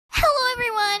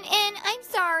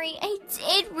sorry. I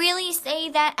did really say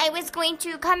that I was going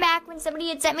to come back when somebody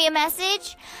had sent me a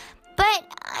message, but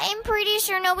I'm pretty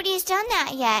sure nobody's done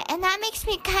that yet, and that makes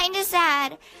me kind of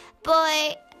sad.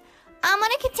 But I'm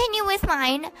going to continue with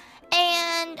mine,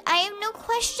 and I have no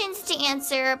questions to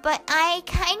answer, but I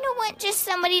kind of want just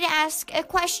somebody to ask a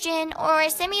question or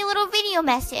send me a little video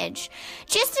message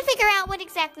just to figure out what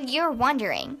exactly you're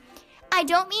wondering. I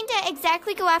don't mean to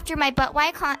exactly go after my But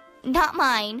Why not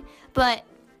mine, but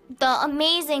the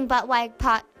amazing But Why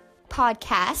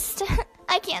podcast.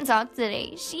 I can't talk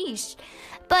today. Sheesh.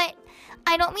 But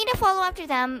I don't mean to follow after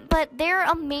them, but they're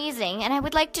amazing, and I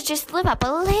would like to just live up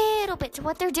a little bit to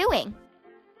what they're doing.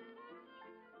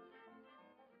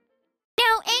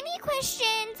 Now, any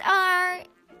questions are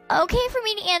okay for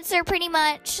me to answer pretty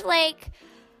much, like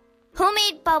who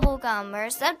made bubblegum or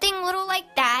something little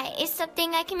like that is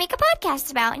something I can make a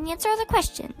podcast about and answer all the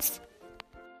questions.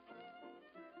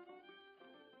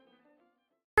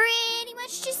 Pretty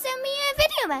much just send me a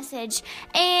video message,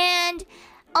 and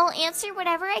I'll answer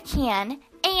whatever I can,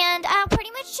 and I'll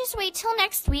pretty much just wait till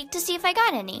next week to see if I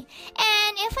got any.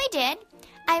 And if I did,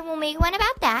 I will make one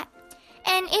about that.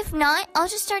 And if not, I'll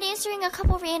just start answering a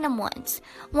couple random ones.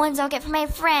 Ones I'll get from my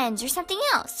friends or something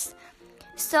else.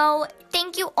 So,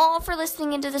 thank you all for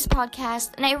listening into this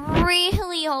podcast, and I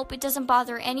really hope it doesn't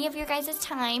bother any of your guys'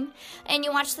 time, and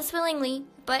you watch this willingly.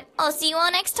 But I'll see you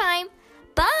all next time.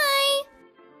 Bye!